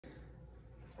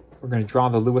we're going to draw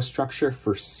the Lewis structure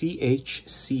for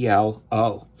CHClO.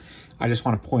 I just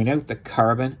want to point out that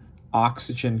carbon,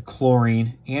 oxygen,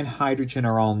 chlorine, and hydrogen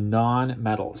are all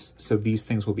non-metals, so these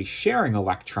things will be sharing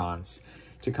electrons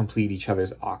to complete each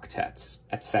other's octets,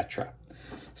 etc.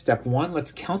 Step 1,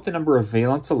 let's count the number of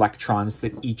valence electrons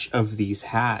that each of these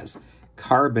has.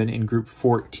 Carbon in group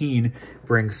 14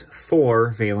 brings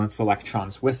 4 valence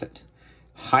electrons with it.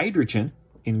 Hydrogen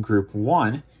in group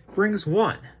 1 brings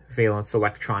 1 valence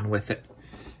electron with it.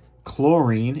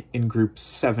 Chlorine in group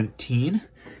 17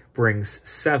 brings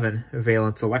 7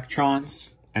 valence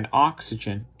electrons, and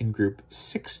oxygen in group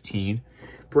 16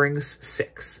 brings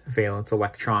 6 valence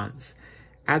electrons.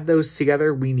 Add those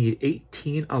together, we need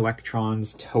 18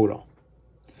 electrons total.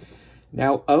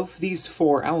 Now, of these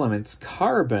 4 elements,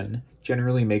 carbon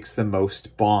generally makes the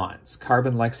most bonds.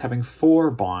 Carbon likes having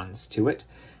 4 bonds to it.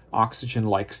 Oxygen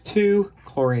likes 2,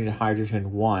 chlorine and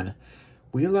hydrogen 1.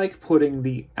 We like putting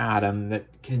the atom that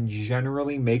can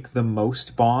generally make the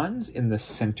most bonds in the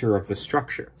center of the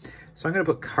structure. So I'm going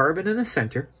to put carbon in the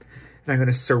center, and I'm going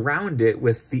to surround it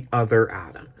with the other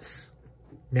atoms.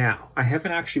 Now, I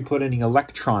haven't actually put any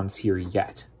electrons here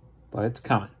yet, but it's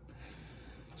coming.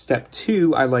 Step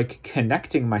 2, I like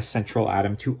connecting my central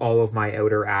atom to all of my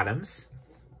outer atoms.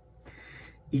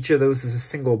 Each of those is a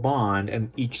single bond,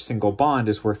 and each single bond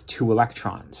is worth 2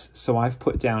 electrons. So I've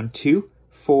put down 2,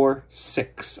 4,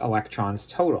 6 electrons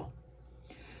total.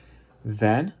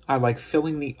 Then I like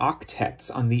filling the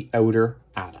octets on the outer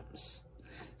atoms.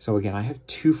 So again, I have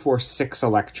 2, 4, 6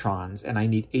 electrons, and I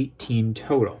need 18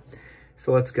 total.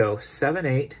 So let's go 7,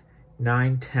 8,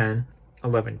 9, 10,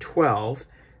 11, 12,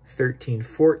 13,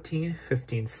 14,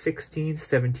 15, 16,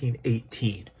 17,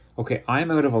 18. Okay,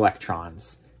 I'm out of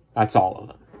electrons. That's all of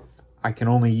them. I can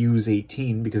only use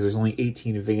 18 because there's only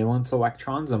 18 valence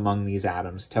electrons among these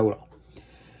atoms total.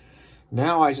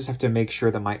 Now I just have to make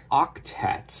sure that my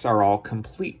octets are all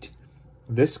complete.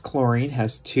 This chlorine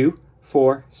has 2,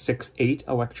 4, 6, 8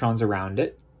 electrons around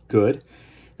it. Good.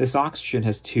 This oxygen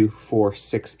has 2, 4,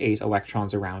 6, 8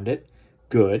 electrons around it.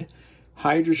 Good.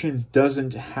 Hydrogen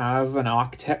doesn't have an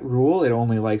octet rule. It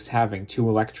only likes having 2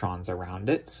 electrons around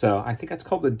it. So I think that's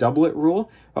called the doublet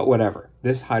rule, but whatever.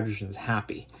 This hydrogen's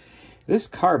happy. This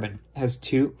carbon has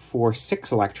 2, 4,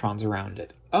 6 electrons around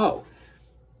it. Oh,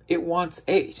 it wants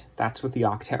 8. That's what the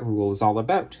octet rule is all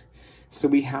about. So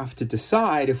we have to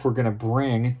decide if we're going to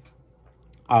bring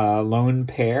a lone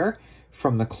pair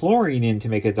from the chlorine in to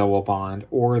make a double bond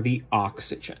or the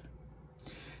oxygen.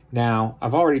 Now,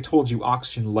 I've already told you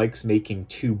oxygen likes making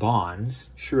 2 bonds.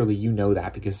 Surely you know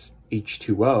that because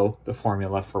H2O, the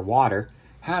formula for water,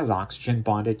 has oxygen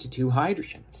bonded to 2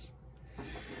 hydrogens.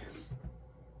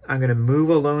 I'm going to move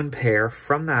a lone pair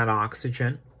from that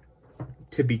oxygen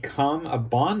to become a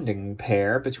bonding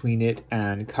pair between it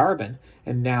and carbon.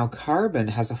 And now carbon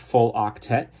has a full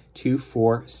octet, 2,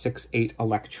 4, 6, 8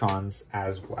 electrons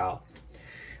as well.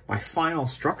 My final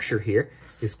structure here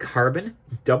is carbon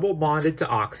double bonded to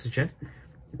oxygen,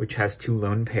 which has 2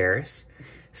 lone pairs,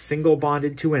 single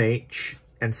bonded to an H,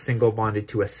 and single bonded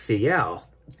to a Cl,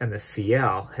 and the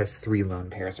Cl has 3 lone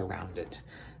pairs around it.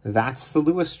 That's the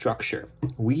Lewis structure.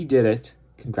 We did it.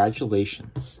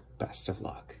 Congratulations. Best of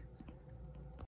luck.